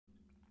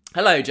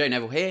Hello, Joe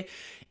Neville here.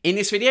 In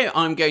this video,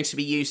 I'm going to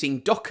be using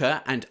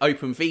Docker and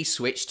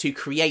Openvswitch to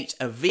create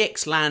a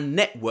VXLAN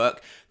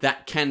network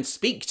that can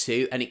speak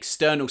to an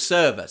external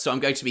server. So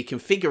I'm going to be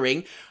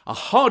configuring a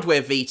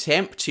hardware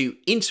vtemp to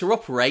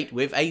interoperate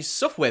with a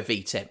software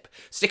vtemp.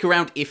 Stick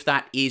around if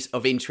that is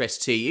of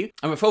interest to you.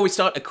 And before we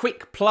start, a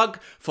quick plug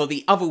for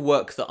the other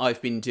work that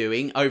I've been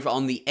doing over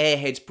on the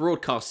Airheads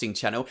broadcasting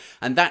channel,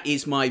 and that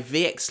is my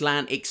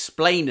VXLAN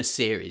Explainer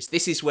series.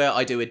 This is where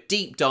I do a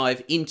deep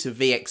dive into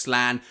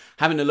VXLAN,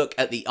 having a look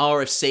at the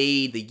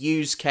RFC, the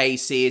use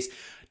cases,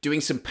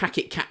 doing some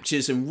packet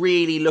captures and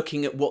really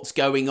looking at what's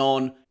going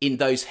on in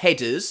those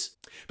headers.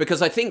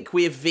 Because I think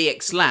with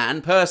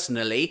VXLAN,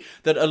 personally,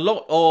 that a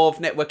lot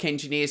of network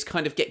engineers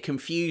kind of get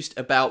confused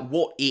about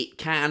what it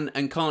can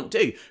and can't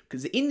do.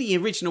 Because in the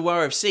original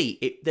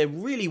RFC, there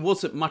really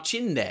wasn't much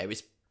in there.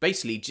 It's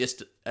basically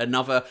just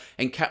another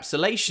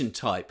encapsulation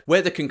type.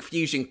 Where the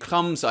confusion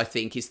comes, I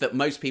think, is that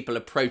most people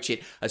approach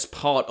it as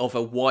part of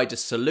a wider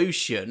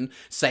solution,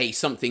 say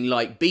something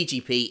like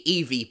BGP,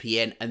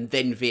 EVPN, and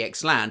then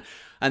VXLAN.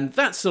 And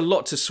that's a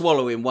lot to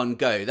swallow in one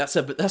go. That's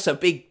a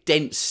big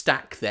dense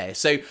stack there.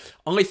 So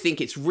I think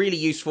it's really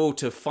useful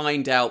to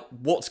find out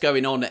what's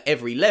going on at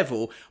every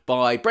level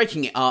by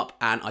breaking it up,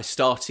 and I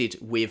started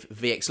with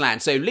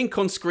VXLAN. So link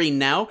on screen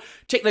now.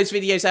 Check those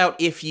videos out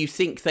if you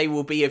think they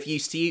will be of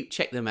use to you.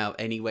 Check them out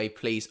anyway,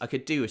 please. I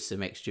could do with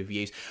some extra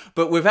views.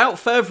 But without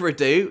further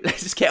ado,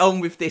 let's get on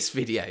with this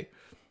video.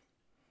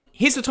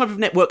 Here's the type of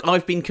network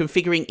I've been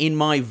configuring in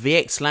my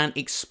VXLAN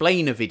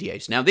explainer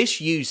videos. Now this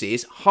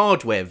uses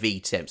hardware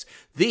vtemps.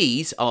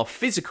 These are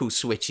physical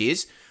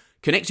switches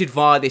connected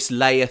via this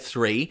layer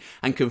 3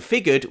 and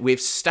configured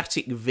with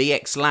static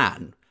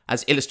VXLAN,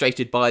 as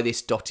illustrated by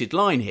this dotted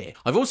line here.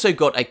 I've also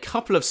got a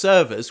couple of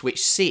servers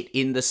which sit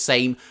in the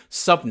same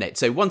subnet.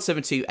 So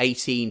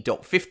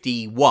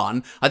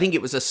 172.18.51, I think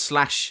it was a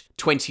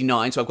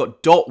 /29, so I've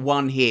got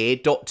 .1 here,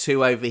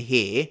 .2 over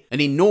here,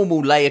 and in normal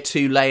layer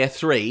 2, layer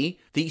 3,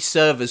 these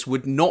servers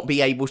would not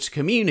be able to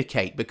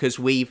communicate because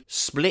we've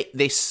split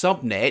this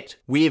subnet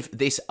with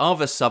this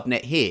other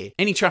subnet here.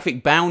 Any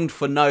traffic bound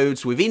for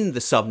nodes within the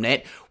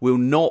subnet will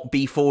not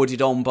be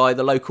forwarded on by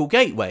the local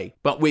gateway.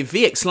 But with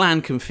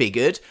VXLAN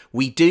configured,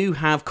 we do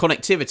have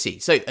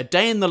connectivity. So a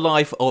day in the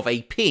life of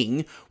a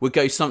ping would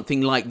go something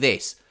like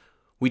this.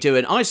 We do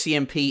an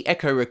ICMP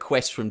echo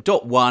request from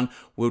 .1,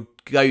 we'll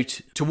go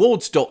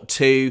towards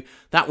 .2,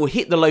 that will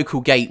hit the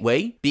local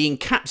gateway, be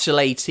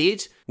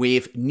encapsulated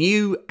with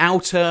new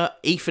outer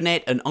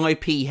Ethernet and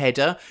IP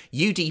header,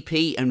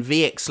 UDP and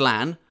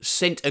VXLAN,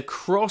 sent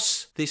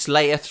across this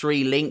layer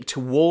 3 link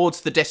towards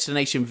the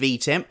destination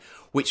vtemp,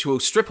 which will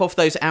strip off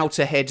those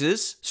outer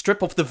headers,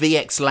 strip off the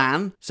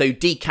VXLAN, so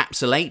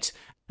decapsulate,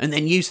 and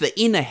then use the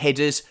inner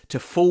headers to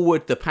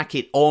forward the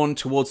packet on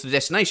towards the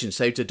destination,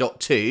 so to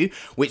 .2,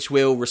 which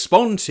will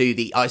respond to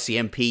the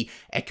ICMP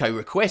echo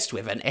request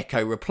with an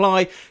echo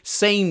reply.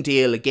 Same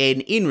deal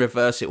again, in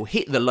reverse, it will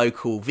hit the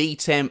local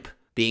vtemp,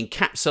 be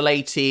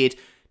encapsulated,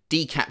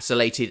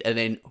 decapsulated, and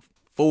then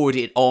forward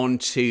it on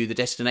to the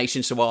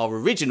destination, so our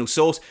original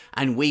source,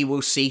 and we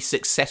will see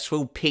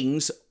successful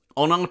pings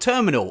on our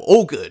terminal.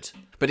 All good.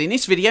 But in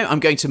this video, I'm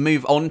going to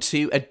move on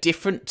to a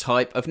different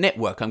type of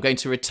network. I'm going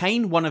to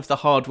retain one of the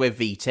hardware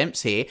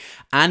vtemps here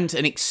and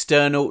an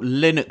external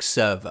Linux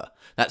server.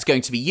 That's going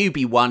to be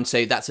UB1,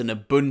 so that's an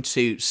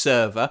Ubuntu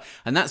server,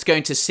 and that's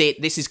going to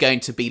sit, this is going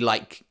to be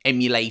like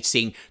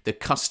emulating the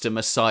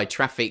customer side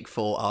traffic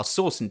for our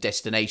source and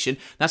destination.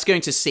 That's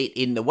going to sit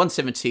in the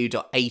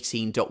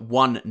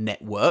 172.18.1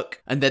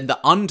 network, and then the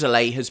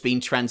underlay has been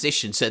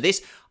transitioned. So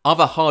this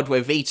other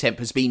hardware vtemp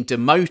has been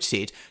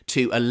demoted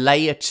to a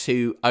layer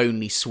 2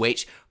 only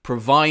switch,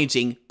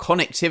 providing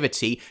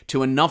connectivity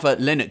to another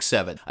Linux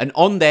server. And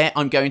on there,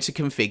 I'm going to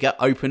configure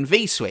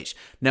Openvswitch.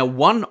 Now,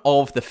 one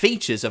of the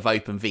features of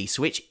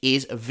Openvswitch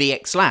is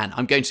VXLAN.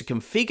 I'm going to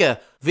configure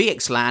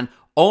VXLAN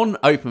on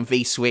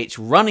Openvswitch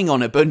running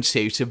on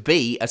Ubuntu to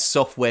be a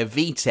software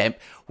vtemp,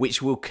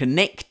 which will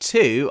connect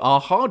to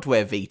our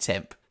hardware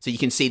vtemp. So you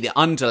can see the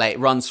underlay, it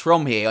runs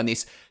from here on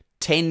this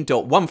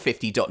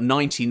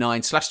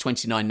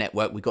 10.150.99/29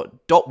 network. We've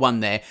got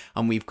 .1 there,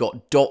 and we've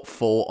got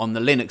 .4 on the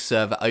Linux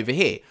server over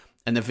here.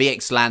 And the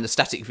VXLAN, the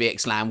static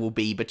VXLAN, will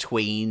be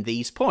between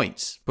these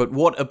points. But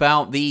what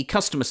about the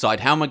customer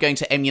side? How am I going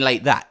to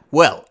emulate that?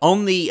 Well,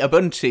 on the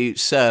Ubuntu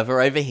server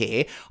over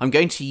here, I'm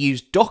going to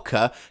use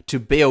Docker to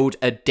build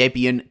a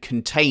Debian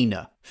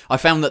container. I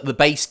found that the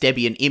base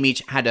Debian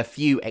image had a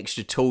few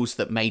extra tools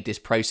that made this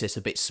process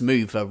a bit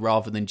smoother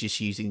rather than just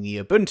using the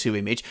Ubuntu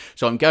image.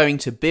 So I'm going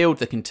to build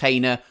the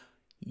container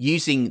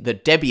using the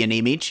Debian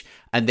image,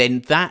 and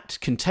then that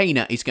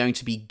container is going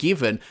to be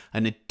given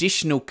an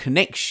additional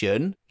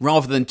connection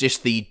rather than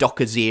just the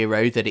Docker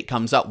 0 that it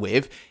comes up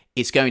with.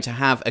 It's going to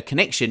have a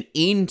connection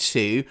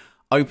into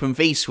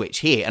Openvswitch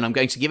here, and I'm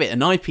going to give it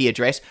an IP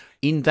address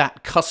in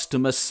that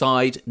customer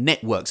side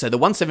network. So the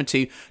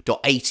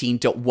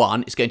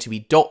 172.18.1 is going to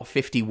be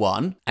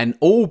 .51, and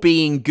all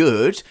being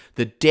good,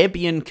 the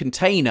Debian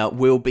container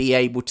will be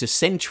able to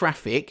send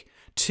traffic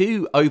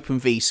to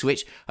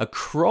Openvswitch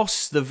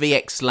across the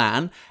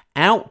VXLAN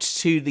out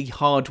to the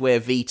hardware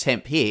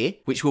vtemp here,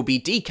 which will be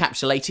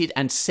decapsulated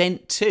and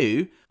sent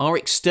to our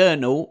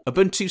external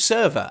Ubuntu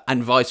server,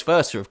 and vice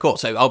versa, of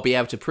course. So I'll be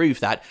able to prove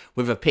that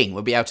with a ping.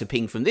 We'll be able to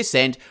ping from this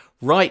end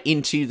right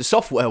into the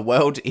software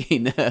world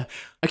in...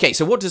 Okay,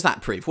 so what does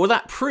that prove? Well,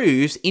 that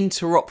proves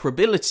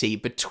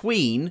interoperability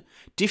between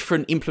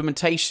different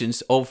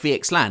implementations of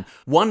VXLAN.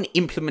 One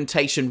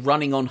implementation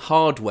running on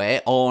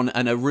hardware on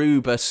an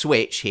Aruba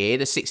switch here,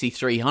 the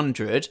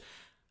 6300,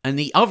 and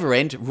the other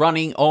end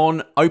running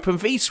on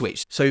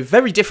Openvswitch. So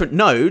very different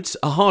nodes,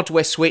 a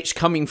hardware switch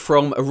coming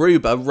from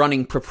Aruba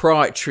running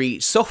proprietary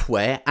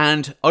software,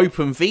 and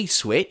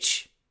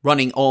Openvswitch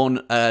running on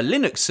a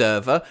Linux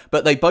server,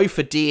 but they both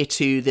adhere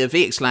to the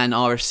VXLAN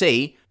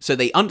RFC, so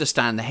they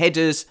understand the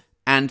headers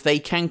and they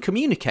can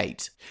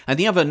communicate. And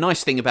the other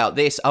nice thing about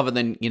this, other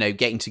than,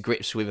 getting to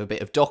grips with a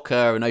bit of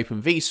Docker and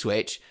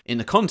Openvswitch in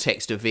the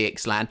context of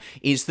VXLAN,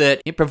 is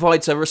that it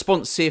provides a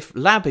responsive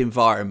lab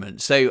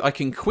environment. So I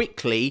can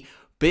quickly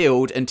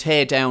build and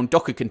tear down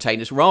Docker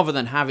containers rather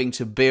than having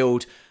to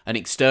build an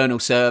external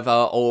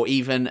server or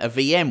even a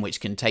VM,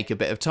 which can take a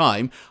bit of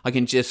time. I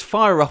can just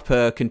fire up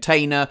a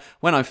container.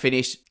 When I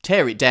finish,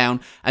 tear it down.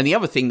 And the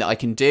other thing that I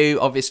can do,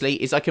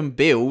 obviously, is I can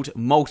build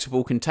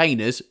multiple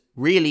containers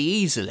really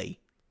easily.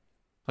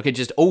 I can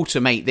just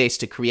automate this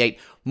to create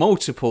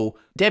multiple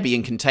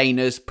Debian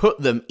containers, put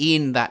them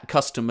in that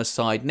customer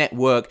side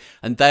network,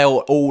 and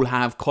they'll all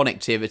have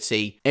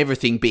connectivity,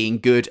 everything being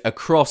good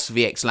across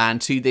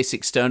VXLAN to this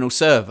external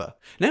server.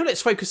 Now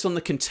let's focus on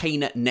the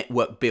container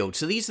network build.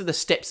 So these are the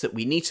steps that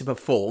we need to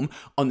perform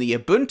on the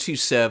Ubuntu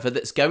server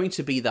that's going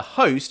to be the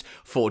host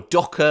for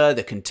Docker,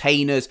 the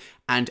containers,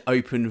 and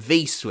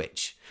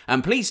Openvswitch.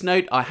 And please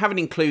note, I haven't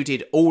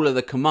included all of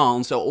the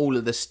commands or all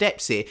of the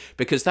steps here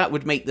because that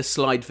would make the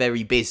slide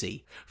very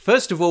busy.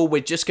 First of all,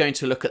 we're just going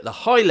to look at the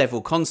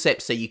high-level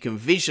concepts so you can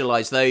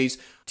visualize those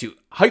to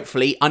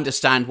hopefully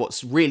understand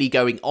what's really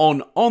going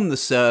on the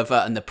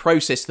server and the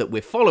process that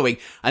we're following.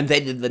 And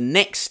then in the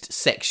next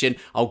section,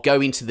 I'll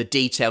go into the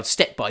detailed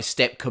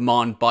step-by-step,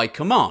 command by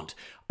command.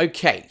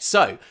 Okay,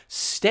 so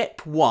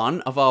step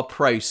one of our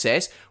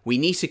process, we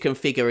need to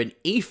configure an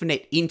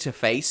Ethernet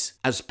interface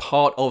as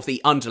part of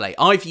the underlay.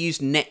 I've used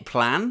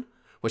NetPlan,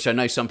 which I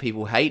know some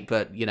people hate,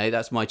 but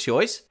that's my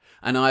choice.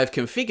 And I have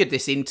configured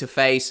this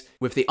interface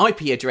with the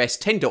IP address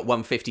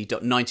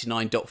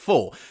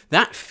 10.150.99.4.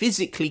 That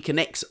physically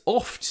connects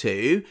off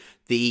to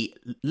the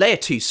layer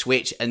 2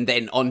 switch and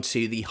then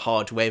onto the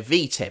hardware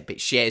vtemp.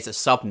 It shares a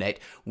subnet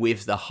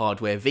with the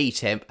hardware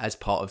vtemp as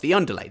part of the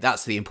underlay.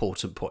 That's the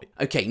important point.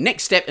 Okay,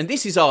 next step, and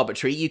this is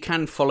arbitrary. You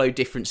can follow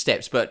different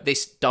steps, but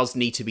this does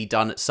need to be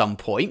done at some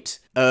point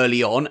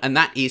early on, and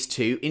that is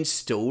to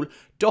install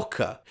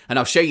Docker. And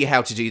I'll show you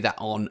how to do that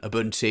on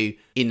Ubuntu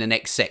in the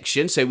next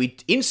section. So we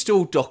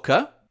install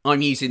Docker.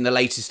 I'm using the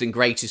latest and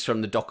greatest from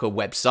the Docker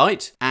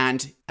website.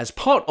 And as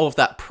part of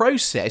that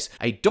process,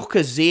 a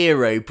Docker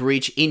 0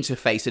 bridge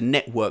interface and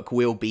network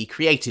will be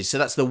created. So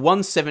that's the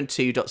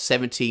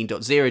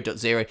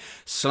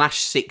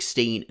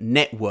 172.17.0.0/16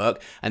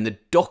 network. And the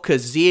Docker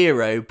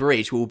 0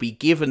 bridge will be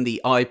given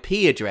the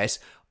IP address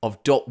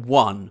of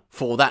 .1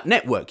 for that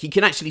network. You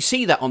can actually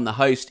see that on the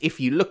host. If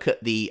you look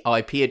at the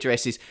IP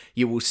addresses,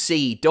 you will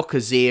see Docker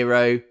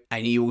 0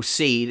 and you will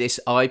see this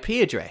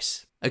IP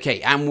address.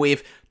 Okay, and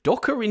with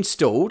Docker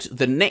installed,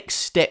 the next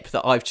step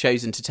that I've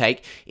chosen to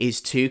take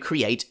is to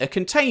create a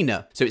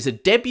container. So it's a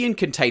Debian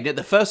container.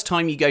 The first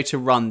time you go to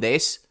run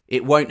this,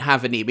 it won't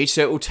have an image,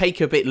 so it will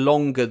take a bit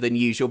longer than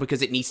usual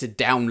because it needs to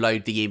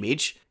download the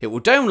image. It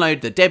will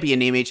download the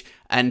Debian image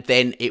and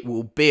then it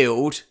will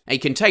build a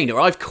container.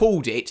 I've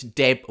called it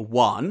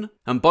Deb1,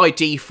 and by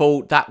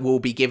default that will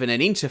be given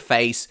an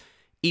interface.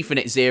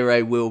 Ethernet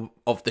 0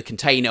 of the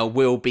container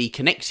will be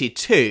connected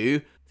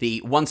to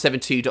the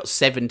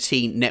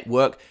 172.17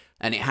 network,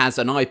 and it has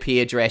an IP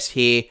address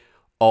here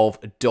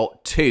of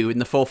 .2 in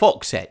the 4th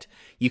octet.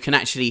 You can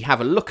actually have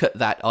a look at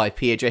that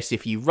IP address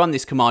if you run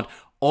this command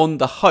on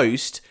the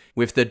host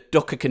with the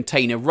Docker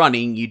container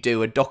running. You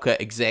do a docker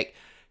exec,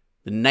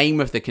 the name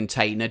of the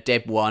container,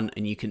 deb1,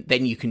 and you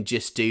can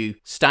just do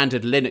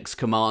standard Linux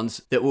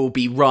commands that will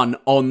be run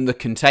on the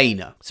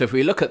container. So if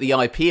we look at the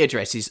IP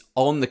addresses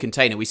on the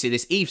container, we see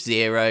this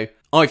eth0.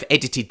 I've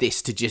edited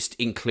this to just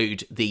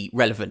include the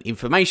relevant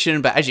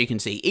information, but as you can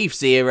see,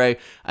 eth0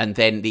 and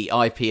then the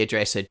IP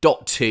address are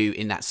 .2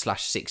 in that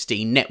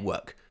 /16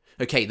 network.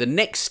 Okay, the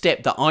next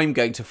step that I'm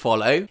going to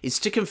follow is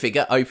to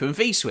configure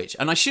Openvswitch.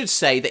 And I should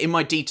say that in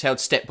my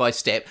detailed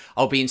step-by-step,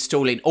 I'll be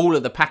installing all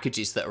of the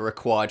packages that are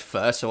required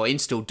first. So I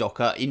install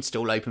Docker,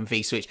 install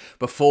Openvswitch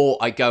before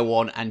I go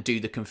on and do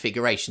the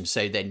configuration.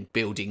 So then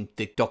building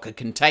the Docker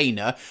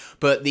container.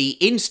 But the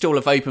install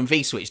of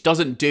Openvswitch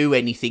doesn't do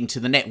anything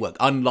to the network,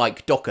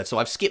 unlike Docker. So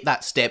I've skipped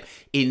that step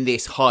in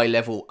this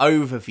high-level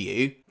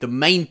overview. The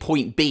main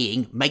point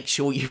being, make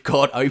sure you've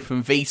got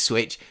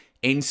Openvswitch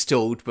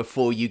installed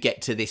before you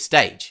get to this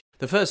stage.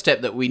 The first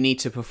step that we need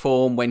to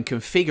perform when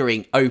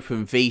configuring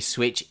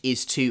Openvswitch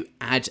is to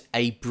add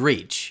a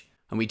bridge.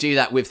 And we do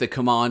that with the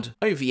command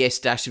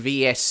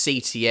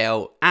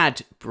ovs-vsctl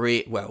add br,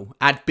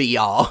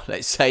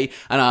 let's say,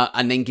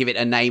 and then give it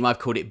a name. I've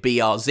called it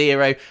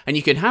br0. And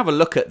you can have a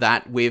look at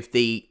that with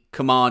the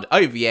command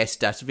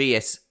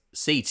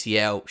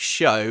ovs-vsctl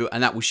show,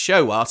 and that will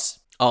show us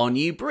our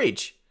new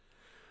bridge,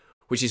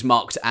 which is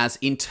marked as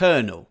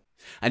internal.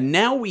 And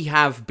now we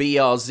have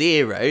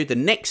br0. The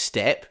next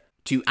step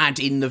to add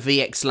in the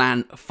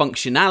VXLAN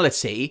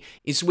functionality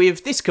is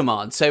with this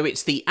command. So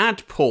it's the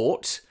add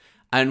port,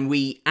 and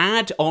we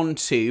add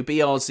onto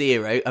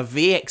BR0 a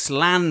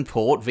VXLAN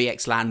port,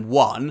 VXLAN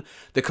 1.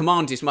 The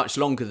command is much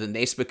longer than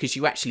this because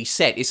you actually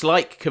set, it's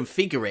like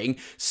configuring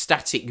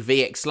static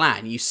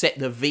VXLAN. You set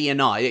the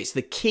VNI, it's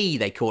the key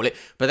they call it,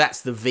 but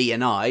that's the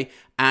VNI.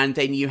 And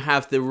then you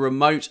have the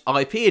remote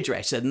IP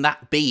address, and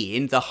that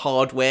being the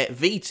hardware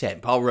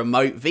VTemp, our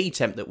remote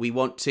VTemp that we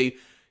want to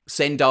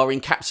send our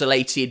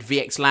encapsulated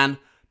VXLAN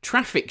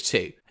traffic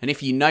to. And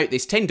if you note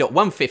this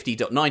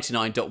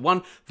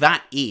 10.150.99.1,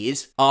 that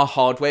is our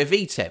hardware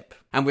VTemp.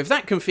 And with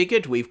that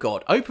configured, we've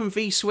got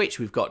Openvswitch,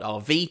 we've got our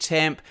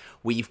VTemp,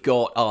 we've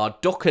got our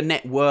Docker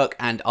network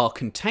and our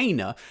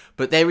container,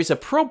 but there is a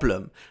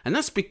problem, and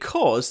that's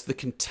because the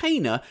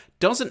container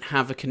doesn't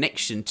have a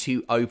connection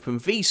to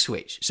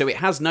Openvswitch, so it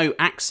has no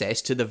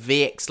access to the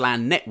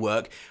VXLAN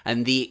network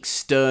and the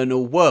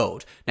external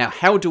world. Now,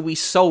 how do we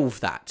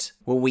solve that?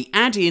 Well, we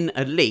add in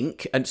a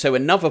link, and so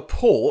another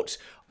port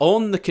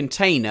on the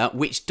container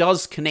which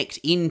does connect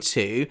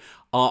into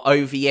our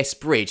OVS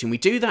bridge, and we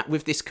do that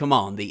with this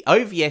command, the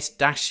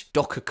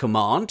ovs-docker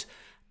command,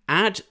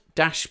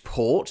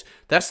 add-port,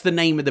 that's the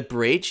name of the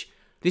bridge.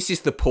 This is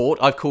the port,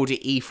 I've called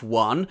it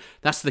ETH1,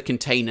 that's the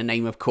container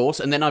name of course,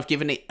 and then I've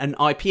given it an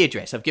IP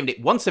address. I've given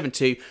it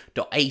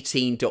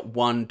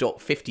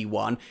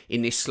 172.18.1.51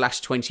 in this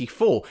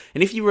 /24.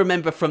 And if you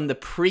remember from the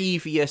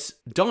previous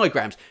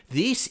diagrams,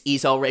 this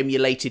is our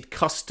emulated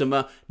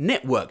customer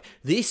network.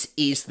 This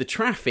is the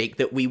traffic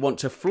that we want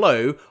to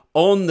flow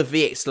on the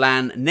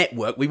VXLAN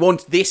network. We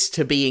want this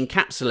to be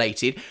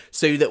encapsulated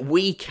so that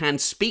we can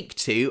speak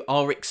to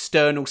our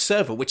external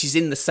server, which is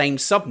in the same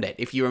subnet.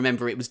 If you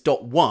remember, it was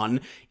 .1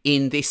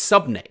 in this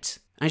subnet.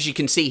 As you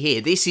can see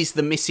here, this is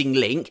the missing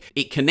link.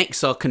 It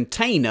connects our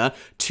container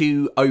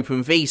to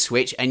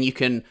Openvswitch, and you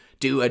can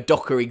do a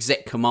docker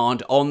exec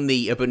command on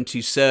the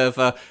Ubuntu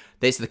server.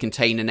 There's the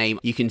container name.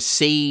 You can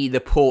see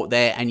the port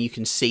there, and you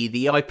can see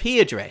the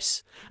IP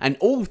address. And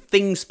all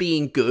things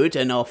being good,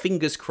 and our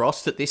fingers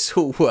crossed that this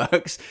all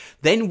works,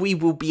 then we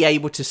will be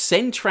able to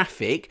send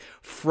traffic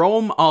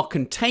from our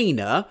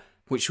container,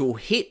 which will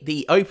hit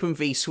the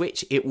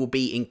Openvswitch. It will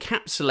be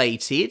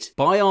encapsulated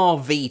by our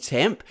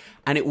VTemp,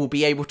 and it will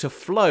be able to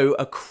flow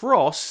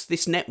across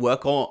this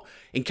network, or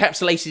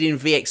encapsulated in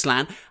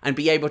VXLAN, and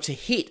be able to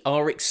hit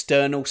our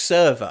external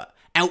server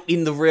out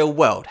in the real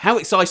world. How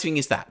exciting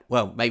is that?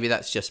 Well, maybe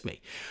that's just me.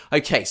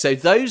 Okay, so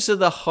those are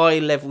the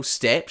high-level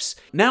steps.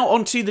 Now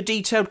on to the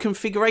detailed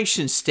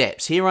configuration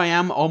steps. Here I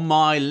am on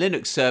my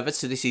Linux server.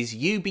 So this is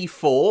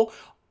UB4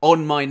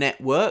 on my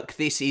network.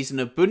 This is an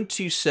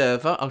Ubuntu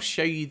server. I'll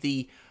show you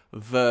the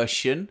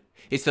version.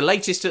 It's the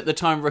latest at the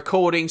time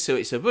recording, so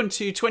it's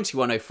Ubuntu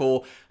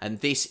 2104,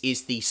 and this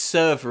is the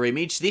server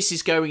image. This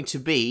is going to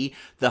be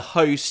the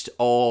host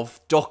of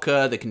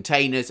Docker, the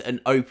containers,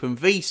 and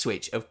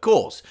Openvswitch, of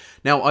course.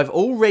 Now, I've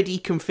already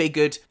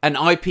configured an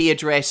IP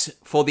address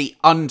for the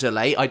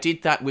underlay. I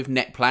did that with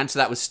NetPlan, so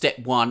that was step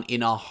 1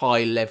 in our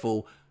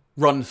high-level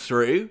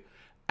run-through.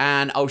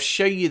 And I'll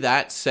show you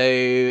that. So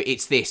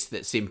it's this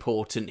that's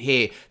important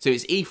here. So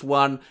it's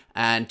ETH1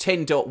 and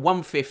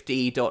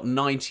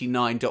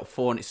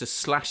 10.150.99.4, and it's a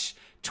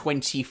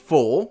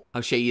 /24.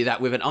 I'll show you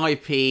that with an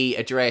IP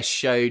address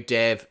show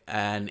dev,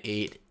 and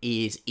it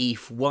is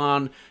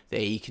ETH1. There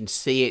you can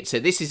see it. So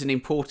this is an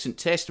important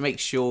test. Make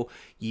sure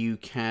you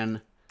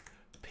can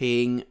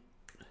ping.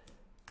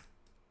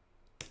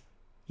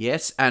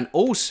 Yes, and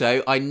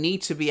also I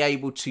need to be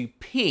able to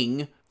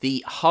ping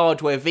the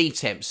hardware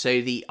VTemp,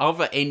 so the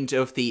other end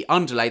of the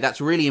underlay. That's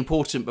really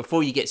important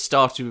before you get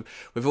started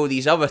with all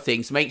these other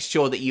things. Make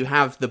sure that you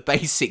have the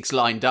basics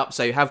lined up,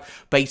 so you have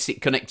basic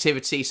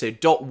connectivity. So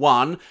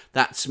 .1,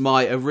 that's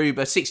my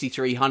Aruba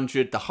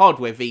 6300, the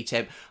hardware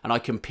VTemp, and I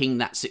can ping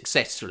that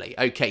successfully.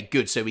 Okay,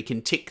 good, so we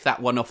can tick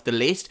that one off the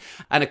list.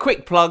 And a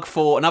quick plug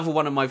for another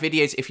one of my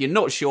videos. If you're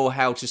not sure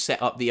how to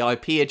set up the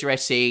IP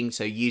addressing,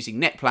 so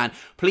using NetPlan,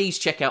 please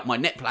check out my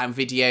NetPlan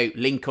video,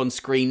 link on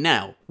screen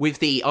now. With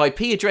the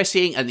IP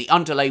addressing and the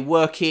underlay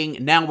working,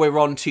 now we're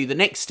on to the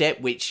next step,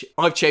 which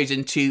I've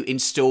chosen to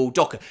install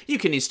Docker. You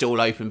can install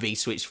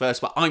Openvswitch first,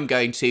 but I'm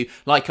going to,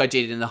 like I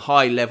did in the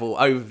high-level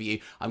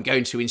overview, I'm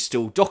going to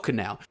install Docker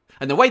now.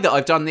 And the way that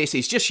I've done this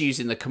is just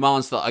using the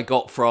commands that I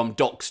got from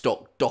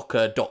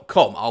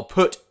docs.docker.com. I'll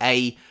put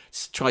a,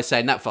 try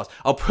saying that fast,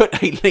 I'll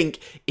put a link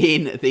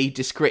in the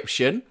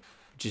description.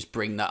 Just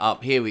bring that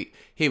up. Here we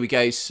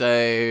go.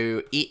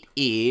 So it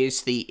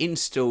is the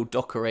install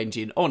Docker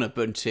engine on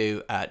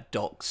Ubuntu at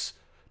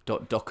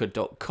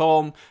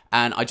docs.docker.com,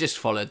 and I just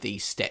followed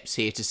these steps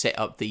here to set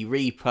up the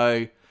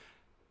repo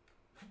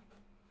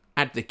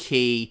add the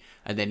key,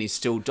 and then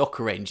install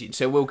Docker Engine.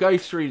 So we'll go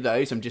through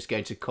those. I'm just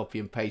going to copy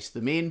and paste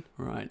them in.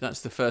 Right,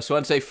 that's the first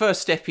one. So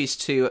first step is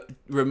to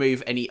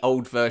remove any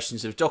old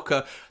versions of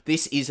Docker.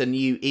 This is a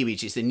new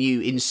image. It's a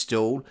new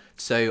install,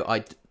 so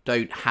I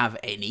don't have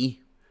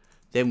any.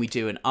 Then we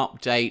do an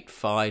update.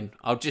 Fine.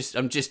 I'm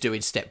just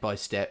doing step by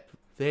step.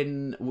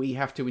 Then we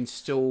have to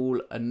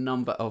install a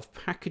number of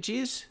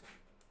packages.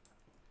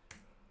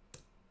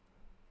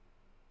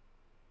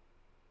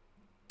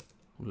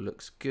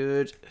 Looks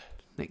good.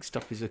 Next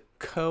up is a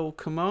curl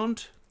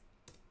command.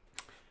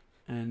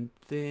 And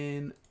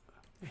then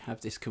we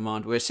have this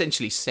command. We're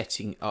essentially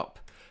setting up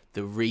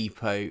the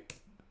repo.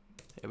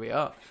 There we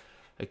are.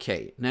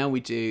 Okay, now we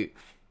do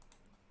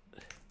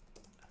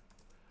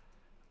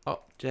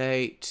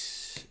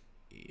update.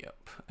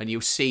 Yep. And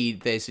you'll see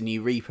there's a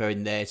new repo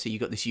in there. So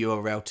you've got this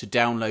URL to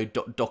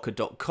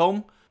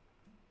download.docker.com.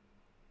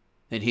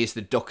 Then here's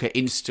the Docker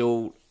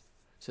install.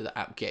 So the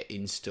apt-get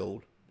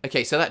installed.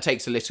 Okay, so that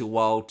takes a little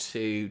while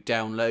to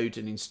download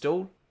and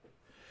install.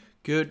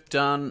 Good,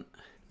 done.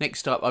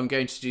 Next up, I'm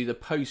going to do the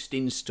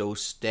post-install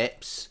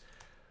steps.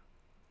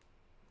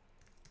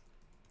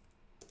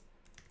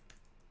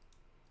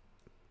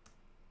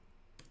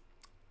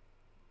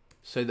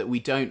 So that we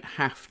don't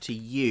have to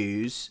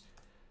use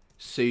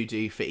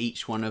sudo for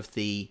each one of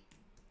the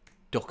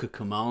Docker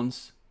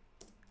commands.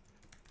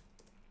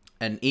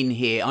 And in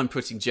here, I'm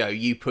putting Joe,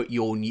 you put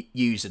your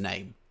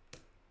username.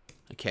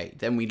 Okay,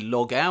 then we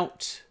log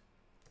out.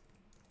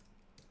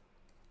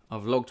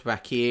 I've logged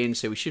back in,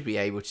 so we should be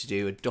able to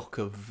do a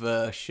Docker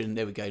version.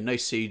 There we go, no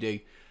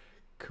sudo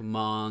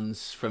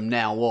commands from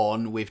now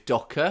on with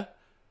Docker.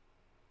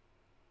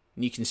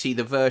 And you can see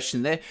the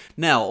version there.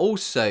 Now,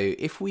 also,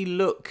 if we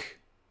look,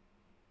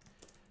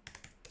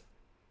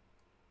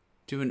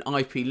 do an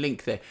IP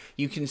link there,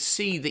 you can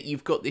see that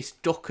you've got this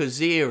Docker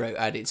 0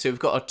 added. So we've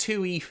got our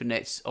 2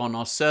 Ethernets on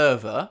our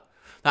server.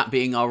 That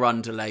being our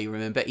underlay,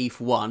 remember,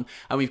 ETH1.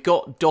 And we've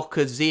got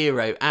Docker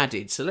 0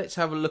 added. So let's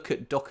have a look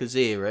at Docker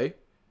 0.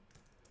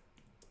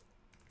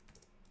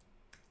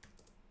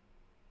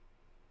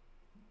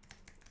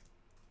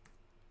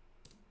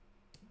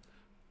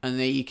 And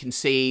there you can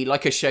see,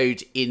 like I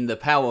showed in the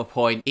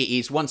PowerPoint, it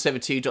is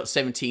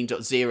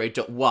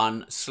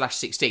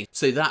 172.17.0.1/16.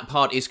 So that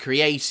part is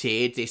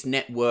created, this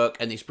network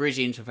and this bridge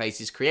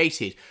interface is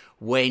created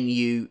when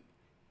you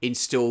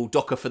install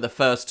Docker for the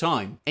first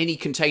time. Any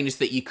containers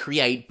that you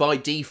create by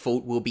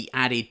default will be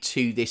added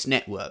to this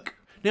network.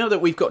 Now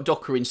that we've got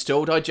Docker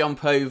installed, I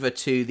jump over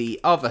to the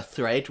other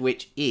thread,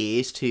 which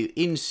is to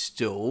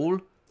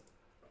install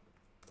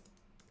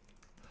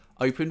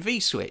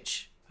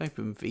Openvswitch.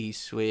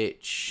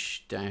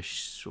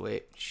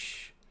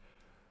 Openvswitch-switch.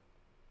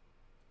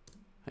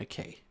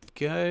 Okay,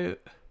 go.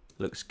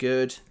 Looks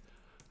good.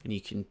 And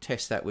you can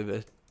test that with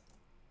a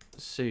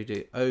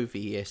sudo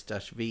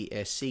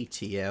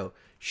ovs-vsctl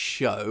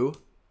show.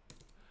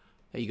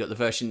 There you got the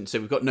version.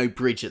 So we've got no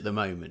bridge at the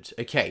moment.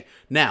 Okay,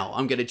 now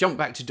I'm going to jump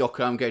back to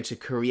Docker. I'm going to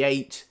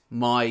create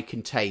my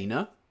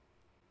container.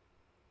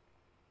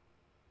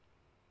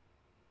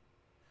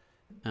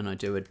 And I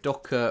do a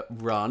docker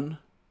run.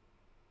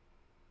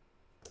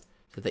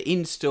 So the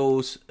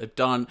installs are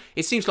done.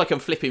 It seems like I'm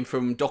flipping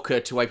from Docker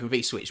to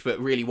Openvswitch, but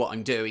really what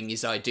I'm doing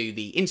is I do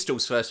the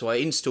installs first. So I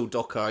install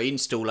Docker, I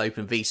install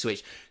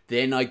Openvswitch,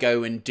 then I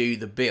go and do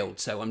the build.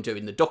 So I'm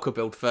doing the Docker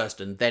build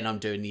first, and then I'm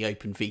doing the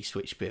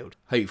Openvswitch build.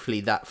 Hopefully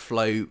that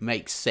flow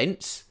makes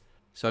sense.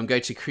 So I'm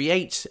going to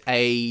create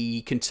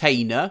a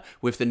container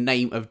with the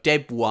name of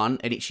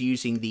deb1, and it's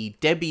using the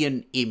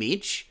Debian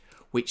image,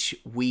 which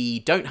we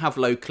don't have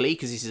locally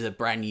because this is a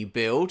brand new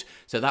build.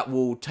 So that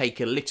will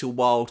take a little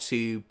while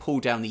to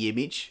pull down the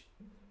image.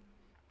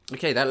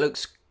 Okay, that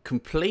looks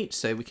complete.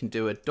 So we can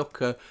do a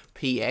docker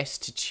ps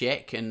to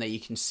check, and there you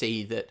can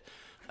see that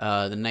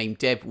the name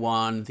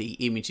deb1, the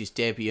image is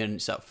Debian,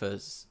 it's up for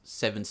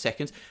 7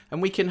 seconds.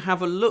 And we can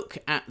have a look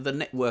at the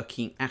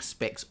networking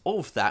aspects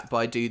of that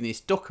by doing this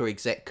docker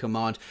exec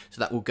command.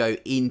 So that will go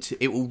into,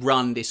 it will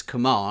run this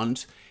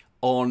command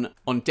on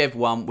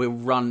dev1, we'll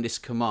run this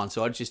command.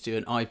 So I'll just do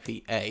an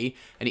IPA,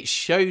 and it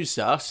shows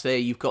us there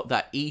you've got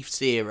that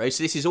ETH0.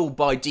 So this is all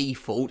by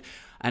default.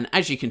 And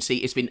as you can see,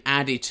 it's been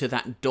added to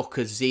that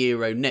Docker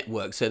 0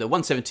 network. So the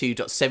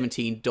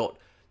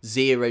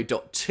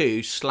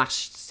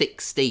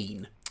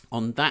 172.17.0.2/16.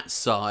 On that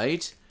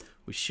side,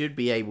 we should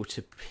be able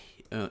to,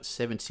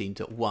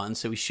 17.1.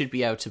 So we should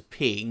be able to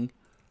ping,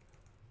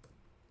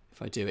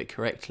 if I do it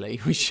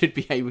correctly, we should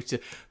be able to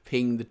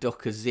ping the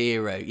Docker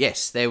 0.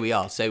 Yes, there we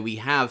are. So we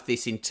have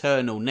this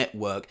internal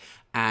network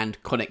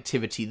and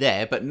connectivity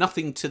there, but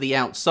nothing to the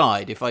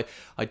outside. If I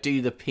do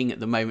the ping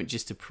at the moment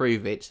just to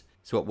prove it.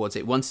 So what was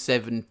it?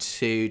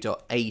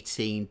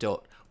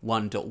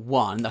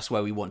 172.18.1.1. That's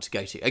where we want to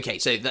go to. Okay,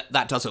 so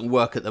that doesn't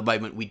work at the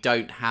moment. We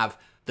don't have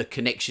the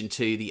connection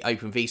to the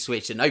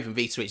Openvswitch, and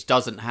Openvswitch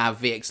doesn't have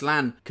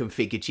VXLAN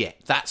configured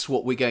yet. That's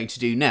what we're going to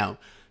do now.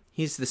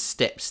 Here's the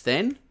steps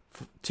then.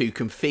 To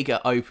configure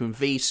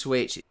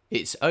Openvswitch,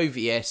 it's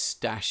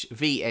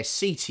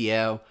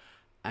ovs-vsctl,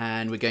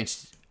 and we're going to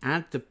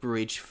add the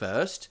bridge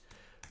first.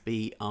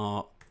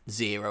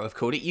 BR0 I've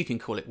called it. You can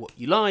call it what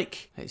you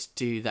like. Let's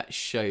do that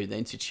show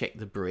then to check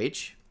the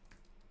bridge.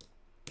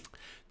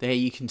 There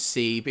you can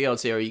see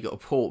BR0, you've got a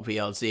port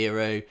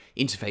BR0,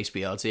 interface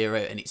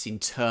BR0, and it's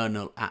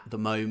internal at the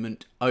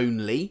moment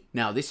only.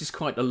 Now, this is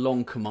quite a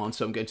long command,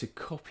 so I'm going to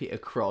copy it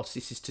across.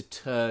 This is to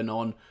turn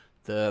on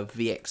the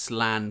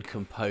VXLAN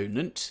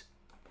component.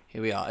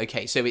 Here we are.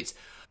 Okay, so it's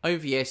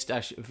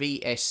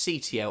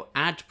OVS-VSCTL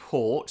add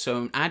port. So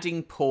I'm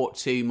adding port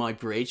to my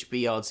bridge,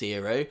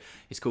 BR0.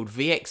 It's called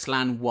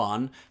VXLAN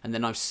 1. And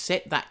then I've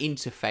set that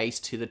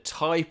interface to the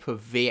type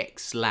of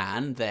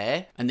VXLAN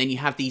there. And then you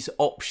have these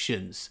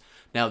options.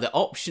 Now the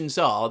options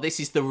are, this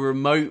is the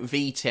remote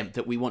vtemp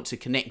that we want to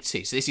connect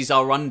to. So this is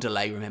our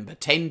underlay, remember,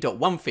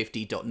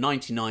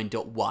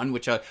 10.150.99.1,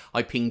 which I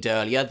pinged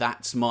earlier.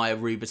 That's my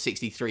Aruba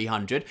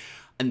 6300.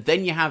 And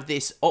then you have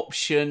this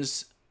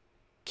options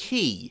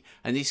key,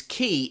 and this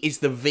key is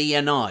the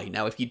VNI.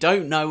 Now, if you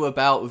don't know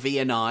about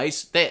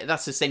VNIs,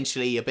 that's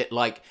essentially a bit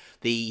like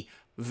the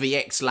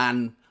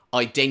VXLAN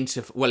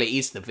identifier. Well, it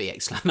is the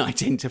VXLAN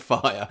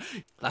identifier.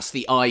 That's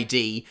the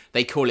ID.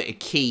 They call it a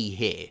key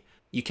here.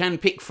 You can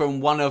pick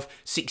from one of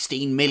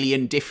 16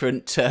 million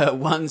different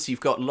ones.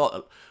 You've got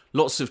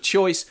lots of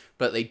choice,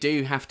 but they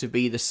do have to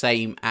be the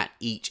same at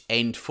each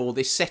end for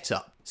this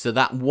setup. So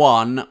that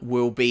one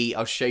will be,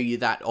 I'll show you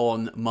that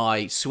on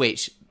my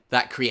switch.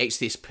 That creates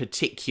this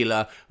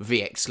particular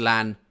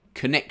VXLAN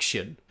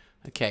connection.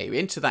 Okay, we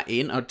enter that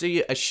in. I'll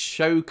do a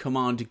show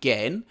command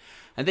again.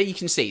 And then you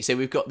can see, so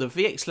we've got the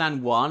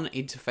VXLAN 1,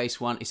 interface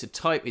 1. It's a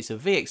type, it's a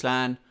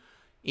VXLAN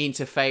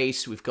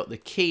interface. We've got the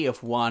key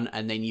of 1,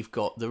 and then you've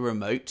got the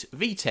remote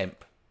vtemp.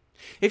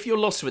 If you're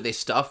lost with this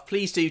stuff,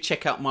 please do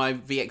check out my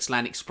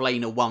VXLAN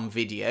Explainer 1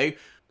 video.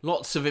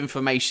 Lots of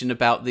information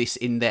about this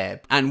in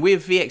there. And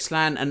with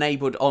VXLAN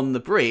enabled on the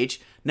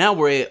bridge, now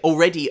we're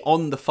already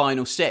on the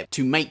final step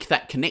to make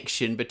that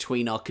connection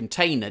between our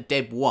container,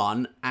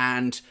 Deb1,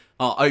 and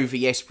our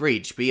OVS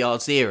bridge,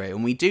 BR0.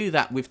 And we do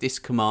that with this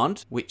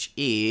command, which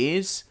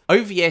is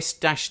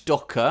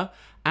OVS-docker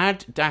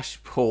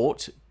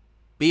add-port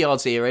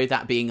BR0,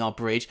 that being our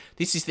bridge.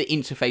 This is the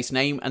interface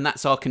name, and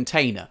that's our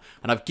container.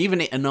 And I've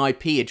given it an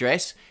IP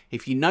address.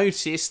 If you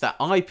notice that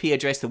IP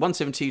address, the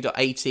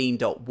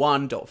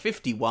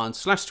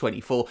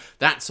 172.18.1.51/24,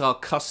 that's our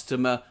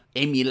customer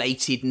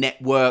emulated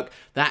network.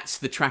 That's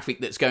the traffic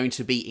that's going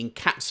to be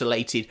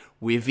encapsulated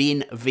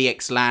within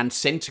VXLAN,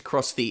 sent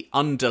across the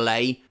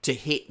underlay to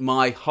hit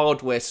my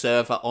hardware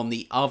server on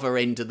the other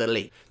end of the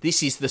link.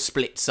 This is the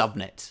split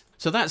subnet.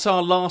 So that's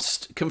our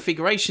last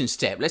configuration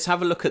step. Let's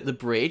have a look at the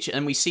bridge,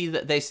 and we see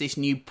that there's this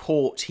new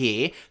port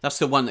here. That's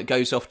the one that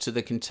goes off to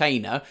the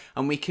container,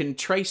 and we can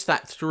trace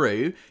that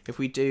through. If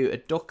we do a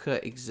docker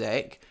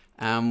exec,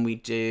 and we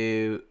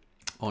do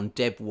on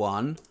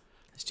deb1,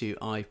 let's do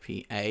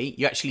IPA,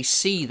 you actually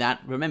see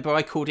that. Remember,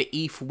 I called it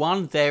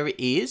ETH1, there it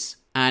is.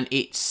 And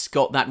it's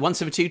got that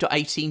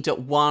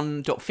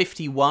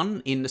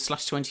 172.18.1.51 in the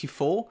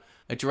 /24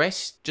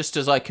 address, just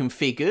as I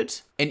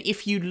configured. And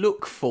if you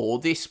look for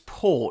this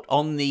port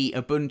on the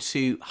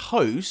Ubuntu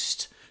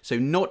host, so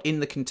not in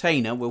the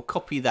container, we'll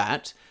copy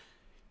that,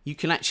 you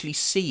can actually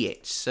see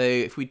it. So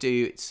if we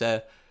do, it's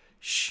a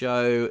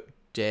show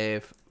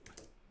dev,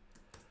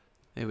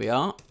 there we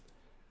are.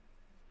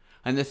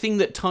 And the thing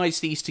that ties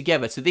these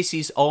together, so this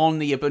is on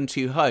the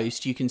Ubuntu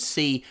host, you can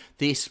see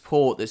this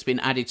port that's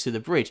been added to the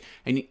bridge.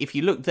 And if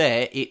you look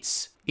there,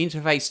 it's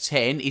interface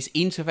 10 is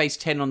interface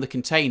 10 on the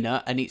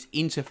container, and it's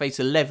interface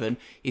 11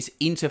 is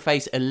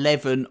interface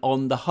 11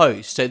 on the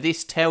host. So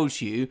this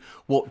tells you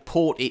what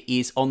port it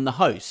is on the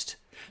host.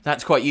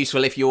 That's quite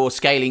useful if you're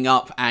scaling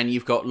up and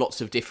you've got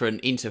lots of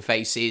different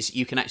interfaces.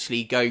 You can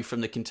actually go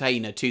from the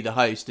container to the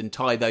host and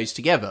tie those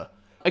together.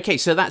 Okay,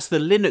 so that's the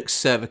Linux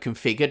server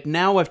configured.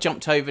 Now I've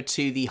jumped over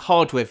to the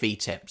hardware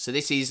vtemp. So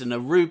this is an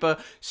Aruba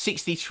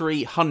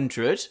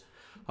 6300.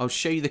 I'll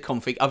show you the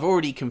config. I've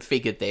already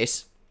configured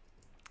this.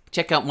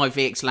 Check out my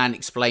VXLAN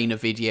Explainer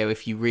video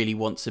if you really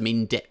want some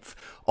in-depth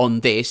on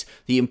this.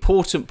 The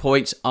important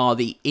points are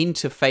the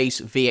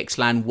interface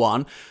VXLAN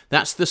 1.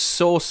 That's the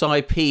source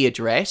IP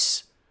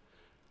address.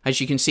 As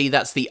you can see,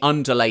 that's the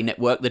underlay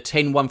network, the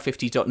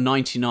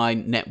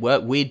 10.150.99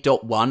 network,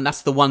 weird.1.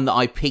 That's the one that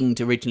I pinged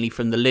originally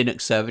from the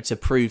Linux server to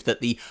prove that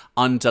the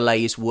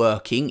underlay is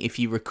working, if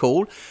you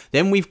recall.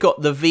 Then we've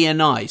got the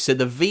VNI. So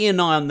the VNI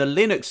on the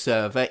Linux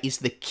server is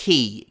the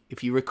key.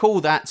 If you recall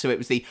that, so it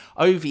was the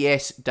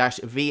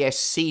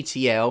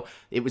OVS-VSCTL.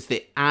 It was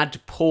the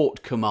add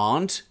port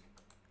command.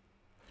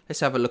 Let's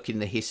have a look in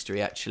the history,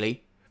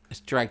 actually. Let's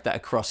drag that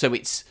across. So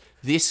it's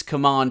this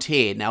command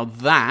here. Now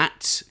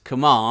that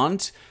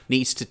command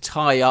needs to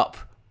tie up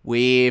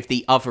with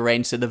the other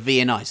end, so the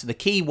VNI. So the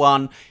key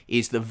one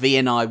is the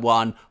VNI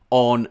one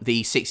on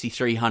the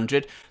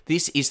 6300.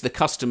 This is the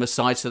customer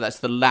side, so that's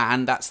the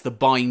LAN. That's the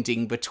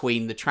binding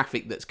between the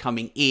traffic that's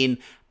coming in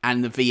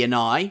and the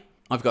VNI.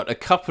 I've got a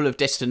couple of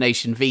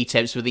destination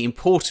vtemps, but the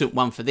important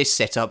one for this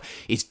setup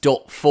is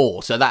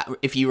 .4. So that,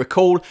 if you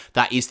recall,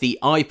 that is the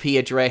IP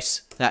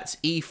address. That's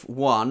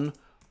ETH1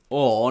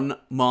 on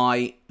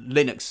my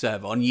Linux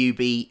server, on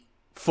UB4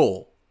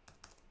 .4.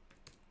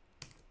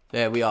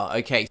 There we are.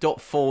 Okay,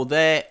 .4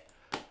 there.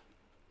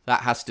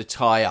 That has to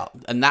tie up,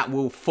 and that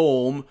will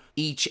form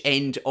each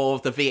end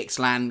of the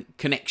VXLAN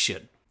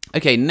connection.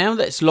 Okay, now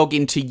let's log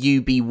into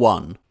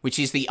UB1, which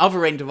is the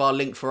other end of our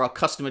link for our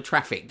customer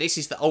traffic. This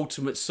is the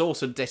ultimate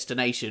source and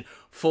destination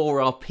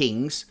for our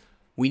pings.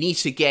 We need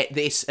to get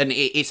this, and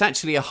it's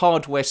actually a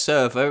hardware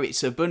server.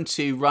 It's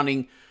Ubuntu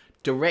running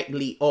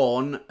directly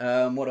on,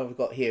 what have I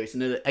got here? It's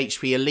an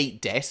HP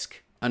Elite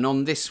desk. And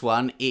on this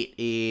one, it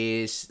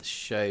is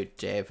show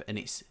dev, and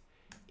it's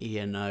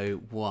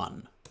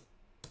ENO1.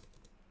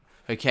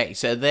 Okay,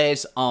 so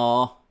there's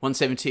our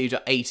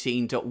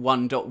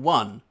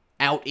 172.18.1.1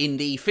 out in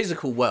the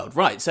physical world.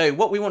 Right, so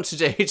what we want to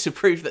do to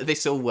prove that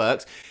this all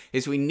works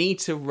is we need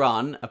to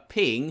run a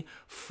ping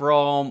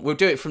from, we'll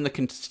do it from the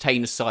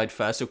container side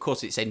first. Of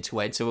course, it's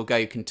end-to-end, so we'll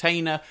go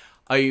container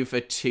over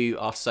to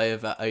our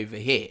server over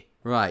here.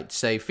 Right,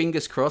 so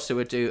fingers crossed, so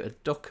we'll do a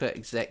docker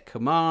exec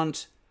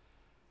command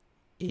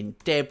in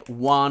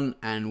deb1,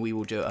 and we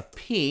will do a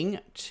ping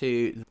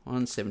to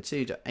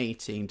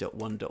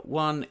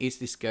 172.18.1.1. Is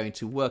this going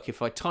to work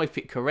if I type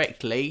it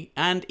correctly?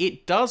 And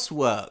it does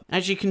work.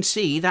 As you can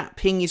see, that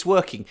ping is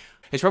working.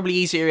 It's probably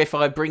easier if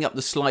I bring up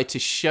the slide to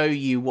show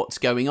you what's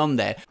going on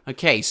there.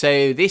 Okay,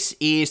 so this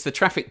is the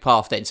traffic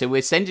path then. So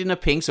we're sending a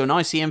ping, so an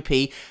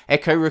ICMP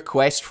echo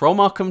request from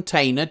our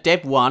container,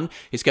 deb1,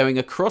 is going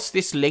across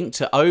this link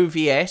to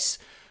OVS.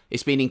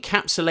 It's been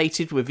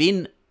encapsulated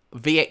within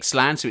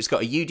VXLAN, so it's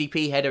got a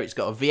UDP header, it's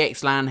got a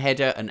VXLAN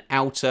header, an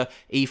outer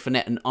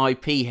Ethernet and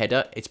IP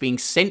header. It's being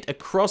sent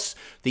across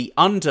the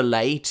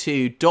underlay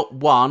to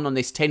 .1 on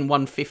this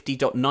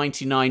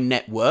 10.150.99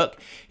 network.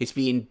 It's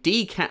being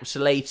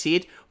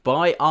decapsulated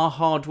by our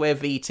hardware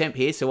vtemp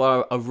here, so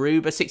our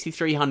Aruba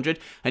 6300,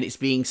 and it's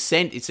being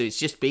sent, so it's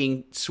just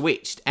being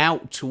switched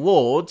out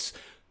towards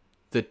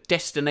the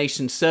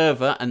destination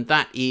server, and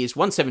that is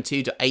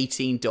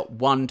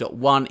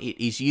 172.18.1.1.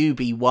 It is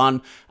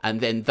UB1,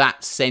 and then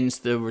that sends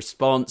the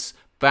response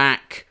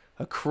back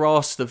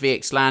across the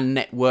VXLAN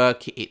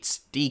network.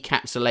 It's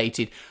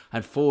decapsulated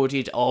and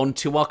forwarded on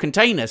to our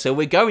container. So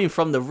we're going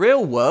from the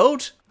real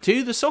world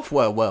to the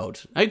software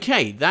world.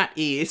 Okay, that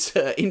is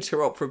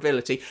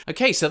interoperability.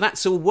 Okay, so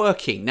that's all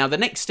working. Now, the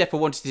next step I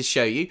wanted to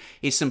show you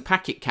is some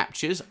packet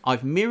captures.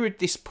 I've mirrored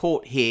this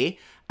port here,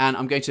 and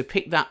I'm going to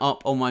pick that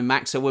up on my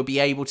Mac, so we'll be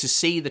able to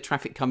see the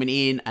traffic coming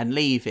in and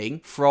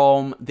leaving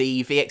from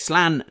the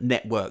VXLAN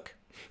network.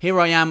 Here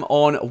I am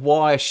on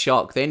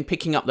Wireshark then,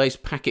 picking up those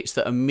packets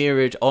that are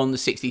mirrored on the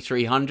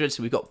 6300,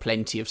 so we've got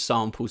plenty of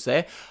samples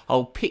there.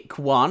 I'll pick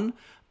one.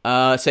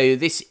 So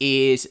this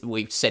is,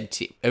 we've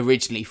sent it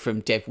originally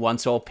from dev1,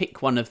 so I'll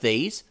pick one of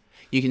these.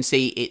 You can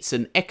see it's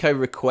an echo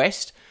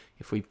request.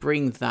 If we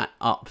bring that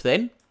up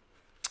then,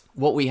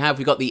 what we have,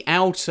 we've got the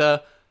outer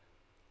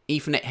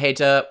Ethernet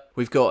header,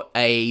 we've got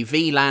a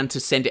VLAN to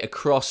send it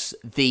across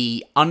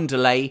the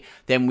underlay,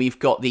 then we've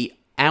got the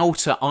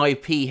outer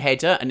IP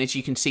header, and as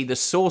you can see, the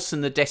source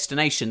and the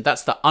destination,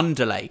 that's the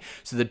underlay.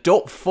 So the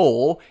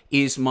 .4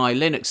 is my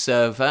Linux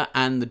server,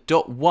 and the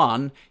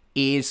 .1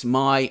 is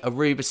my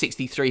Aruba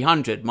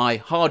 6300, my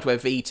hardware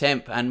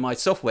vtemp and my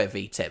software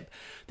vtemp.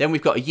 Then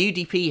we've got a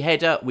UDP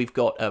header, we've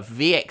got a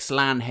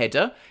VXLAN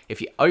header.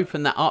 If you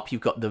open that up,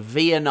 you've got the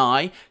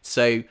VNI.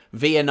 So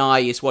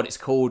VNI is what it's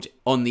called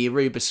on the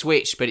Aruba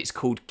switch, but it's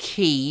called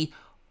key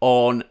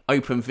on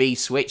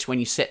Openvswitch when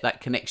you set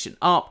that connection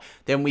up.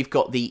 Then we've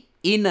got the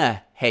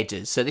inner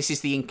headers. So this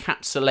is the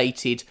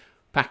encapsulated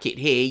packet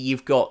here.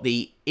 You've got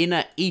the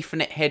inner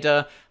Ethernet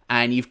header,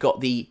 and you've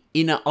got the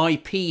inner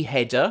IP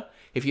header.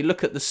 If you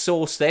look at the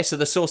source there, so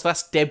the source,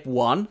 that's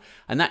deb1,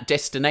 and that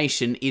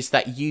destination is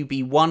that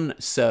UB1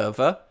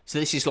 server. So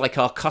this is like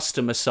our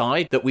customer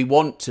side that we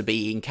want to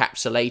be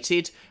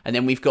encapsulated, and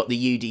then we've got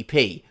the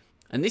UDP.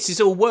 And this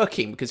is all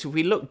working, because if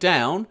we look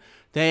down,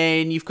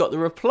 then you've got the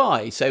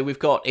reply. So we've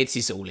got, it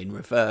is all in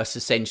reverse,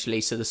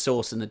 essentially. So the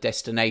source and the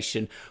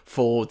destination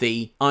for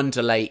the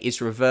underlay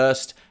is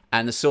reversed,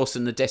 and the source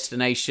and the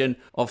destination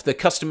of the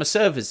customer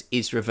servers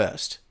is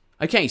reversed.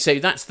 Okay, so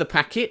that's the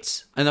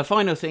packets. And the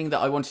final thing that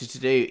I wanted to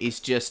do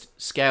is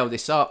just scale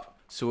this up.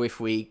 So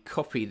if we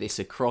copy this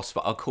across,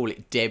 but I'll call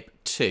it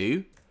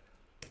deb2,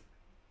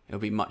 it'll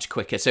be much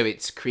quicker. So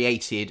it's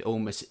created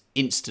almost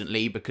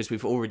instantly because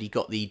we've already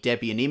got the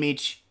Debian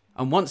image.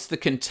 And once the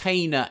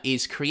container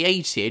is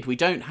created, we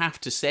don't have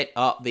to set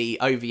up the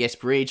OVS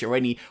bridge or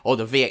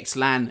the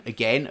VXLAN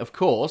again, of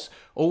course.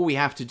 All we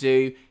have to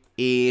do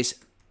is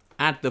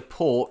add the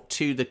port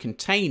to the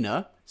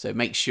container. So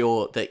make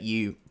sure that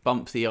you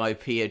bump the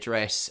IP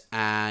address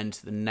and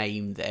the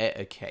name there.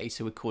 Okay,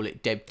 so we call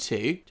it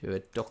deb2. Do a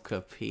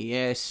docker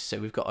ps. So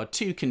we've got our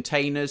two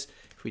containers.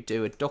 If we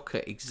do a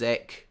docker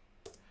exec,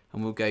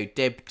 and we'll go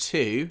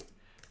deb2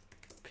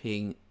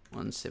 ping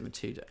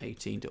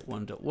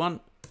 172.18.1.1,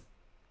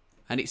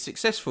 and it's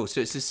successful.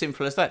 So it's as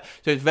simple as that.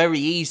 So it's very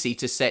easy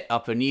to set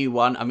up a new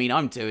one. I mean,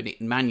 I'm doing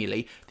it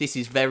manually. This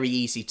is very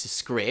easy to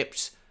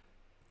script.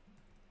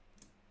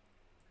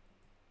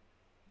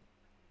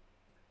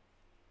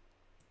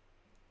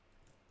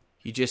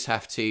 You You just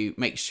have to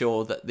make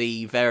sure that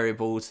the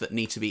variables that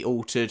need to be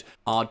altered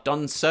are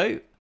done so.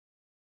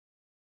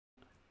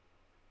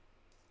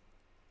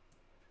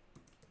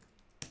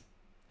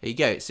 There you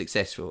go, it's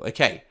successful.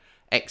 Okay,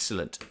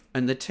 excellent.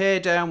 And the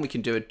teardown, we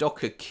can do a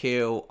docker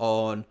kill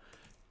on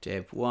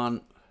deb1,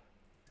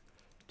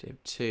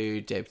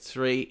 deb2,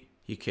 deb3.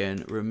 You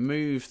can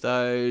remove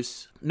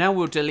those. Now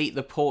we'll delete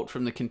the port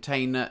from the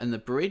container and the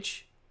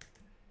bridge.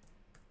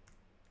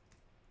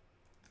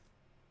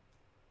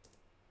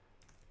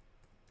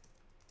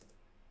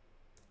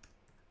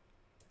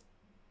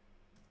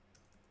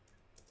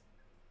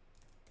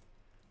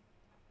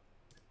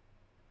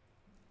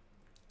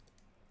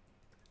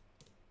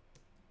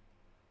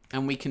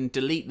 And we can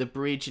delete the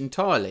bridge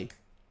entirely.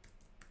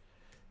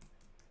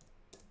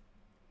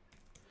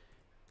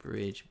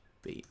 Bridge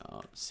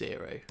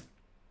BR0.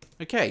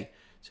 Okay,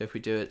 so if we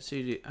do it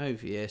sudo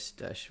ovs-vsctl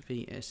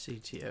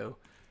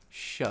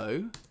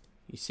show,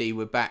 you see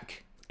we're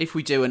back. If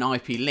we do an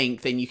IP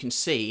link, then you can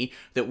see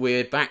that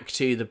we're back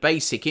to the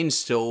basic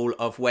install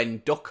of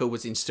when Docker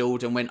was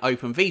installed and when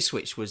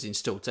Openvswitch was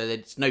installed. So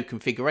there's no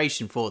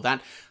configuration for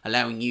that,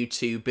 allowing you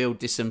to build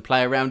this and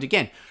play around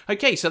again.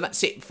 Okay, so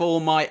that's it for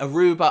my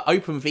Aruba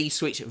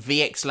Openvswitch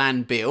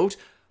VXLAN build.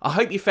 I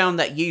hope you found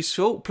that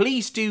useful.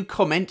 Please do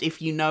comment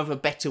if you know of a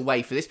better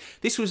way for this.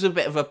 This was a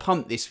bit of a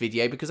punt, this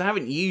video, because I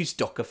haven't used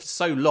Docker for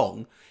so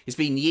long. It's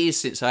been years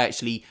since I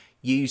actually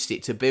used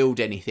it to build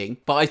anything,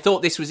 but I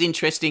thought this was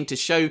interesting to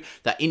show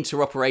that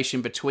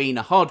interoperation between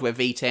a hardware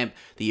vtemp,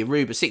 the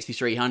Aruba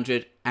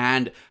 6300,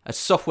 and a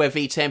software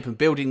vtemp, and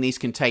building these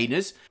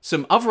containers.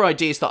 Some other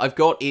ideas that I've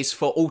got is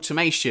for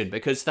automation,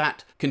 because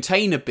that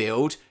container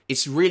build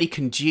is really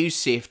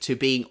conducive to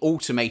being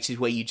automated,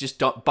 where you just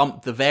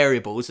bump the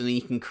variables and then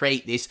you can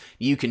create this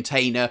new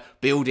container,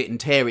 build it and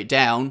tear it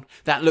down.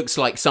 That looks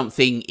like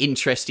something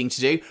interesting to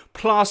do.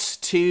 Plus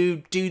to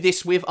do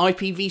this with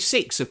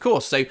IPv6, of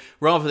course. So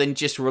rather than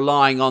just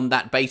relying on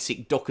that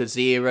basic Docker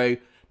 0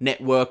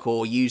 network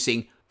or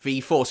using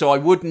v4. So I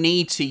would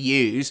need to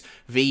use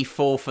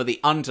v4 for the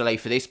underlay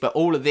for this, but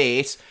all of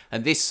this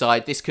and this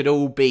side, this could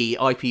all be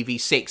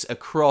IPv6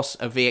 across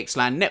a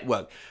VXLAN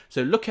network.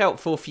 So look out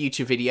for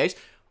future videos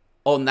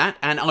on that,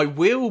 and I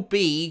will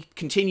be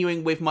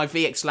continuing with my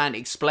VXLAN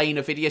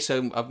explainer video,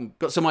 so I've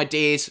got some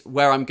ideas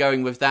where I'm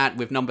going with that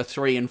with number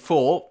 3 and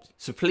 4.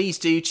 So please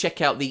do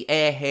check out the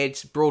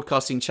Airheads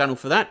broadcasting channel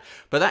for that.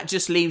 But that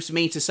just leaves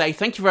me to say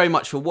thank you very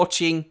much for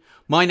watching.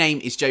 My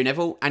name is Joe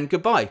Neville, and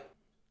goodbye.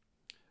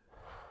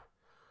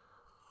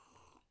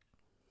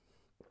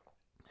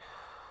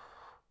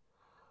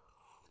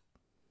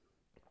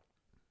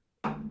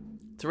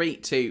 3,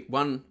 2,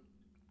 1.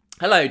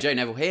 Hello, Joe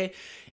Neville here.